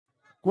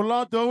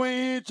Kwụlọtọ onwe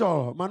ihe ị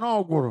chọrọ mana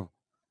ọ gwụrụ.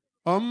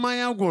 Ọ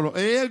mmanya gwụrụ,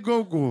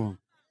 ego gwụrụ,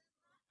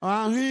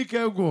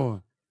 ahụike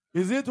gwụrụ.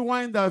 Is it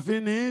wine that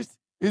finished?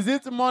 Is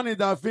it money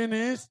that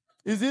finished?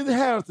 Is it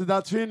health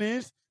that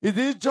finished? Is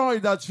it joy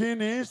that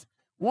finished?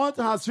 What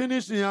has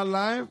finished in your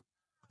life?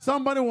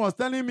 Somebody was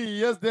telling me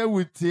yesterday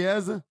with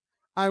tears.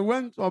 I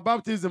went for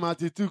baptism at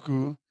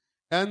Ituku,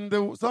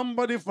 and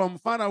somebody from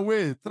far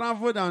away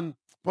traveled and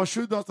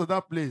pursued us to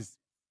that place.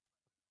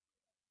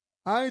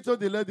 I told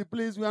the lady,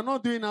 please, we are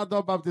not doing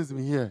adult baptism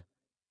here.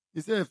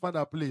 He said,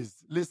 Father,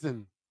 please,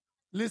 listen.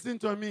 Listen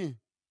to me.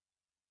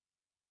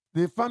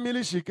 The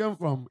family she came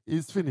from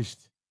is finished.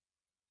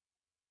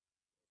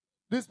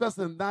 This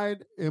person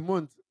died a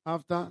month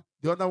after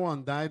the other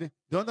one died.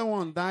 The other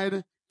one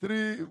died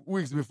 3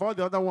 weeks before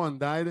the other one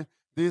died.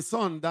 The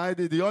son died.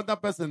 The other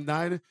person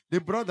died. The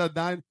brother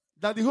died.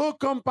 That the whole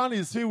compound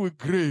is filled with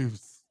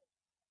graves.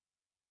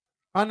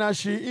 And as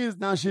she is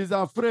now, she's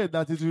afraid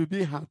that it will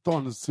be her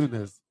turn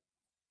soonest.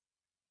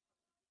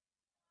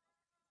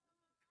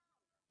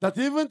 That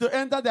even to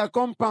enter their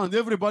compound,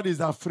 everybody is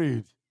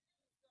afraid.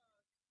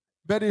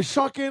 But the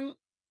shocking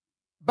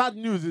bad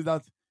news is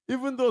that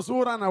even those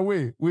who ran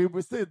away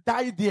will still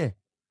die there,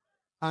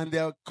 and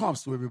their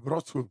corpse will be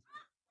brought home.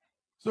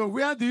 So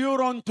where do you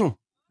run to?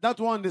 That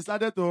one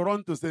decided to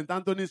run to St.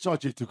 Anthony's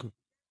Church.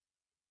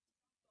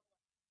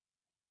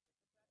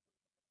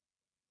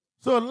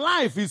 So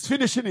life is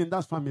finishing in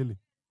that family.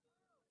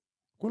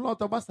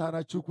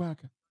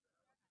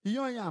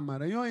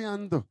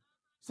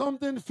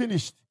 Something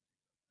finished.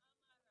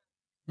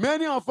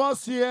 Many of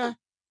us here,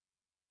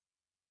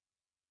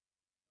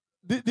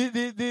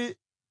 the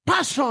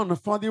passion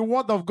for the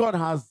word of God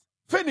has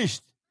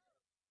finished.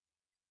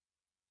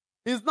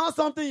 It's not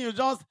something you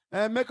just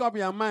make up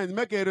your mind,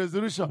 make a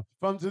resolution.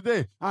 From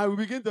today, I will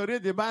begin to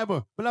read the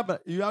Bible. Blah, blah.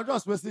 You are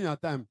just wasting your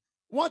time.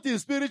 What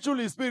is spiritual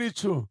is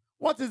spiritual.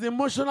 What is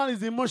emotional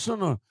is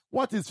emotional.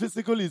 What is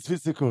physical is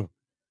physical.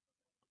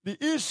 The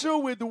issue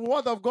with the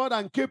word of God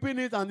and keeping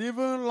it and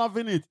even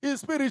loving it is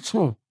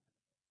spiritual.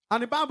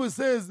 And the Bible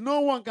says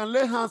no one can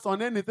lay hands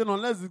on anything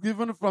unless it's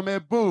given from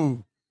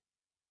above.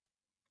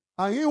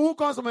 And he who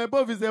comes from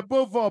above is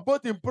above all,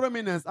 both in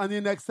prominence and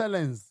in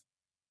excellence.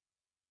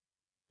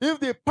 If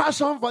the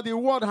passion for the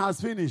word has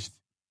finished,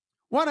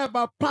 what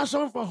about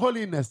passion for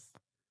holiness?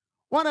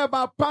 What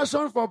about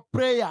passion for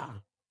prayer?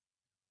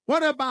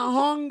 What about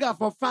hunger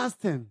for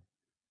fasting?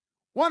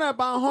 What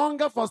about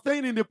hunger for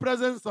staying in the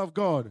presence of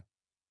God?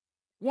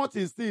 What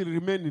is still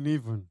remaining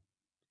even?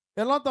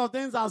 A lot of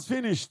things has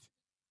finished.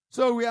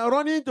 So we are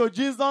running to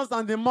Jesus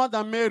and the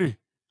Mother Mary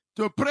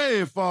to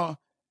pray for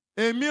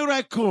a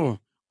miracle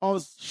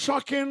of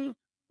shocking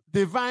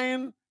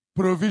divine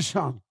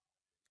provision.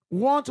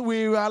 What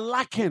we were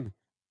lacking,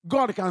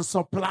 God can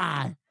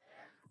supply.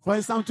 For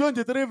in Psalm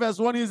 23 verse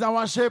 1 is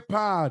our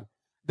shepherd.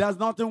 There's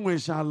nothing we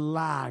shall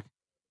lack.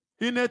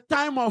 In a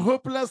time of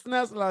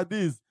hopelessness like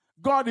this,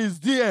 God is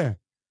there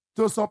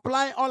to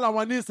supply all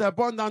our needs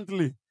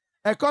abundantly,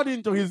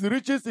 according to his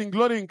riches in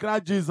glory in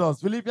Christ Jesus.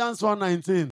 Philippians 1:19.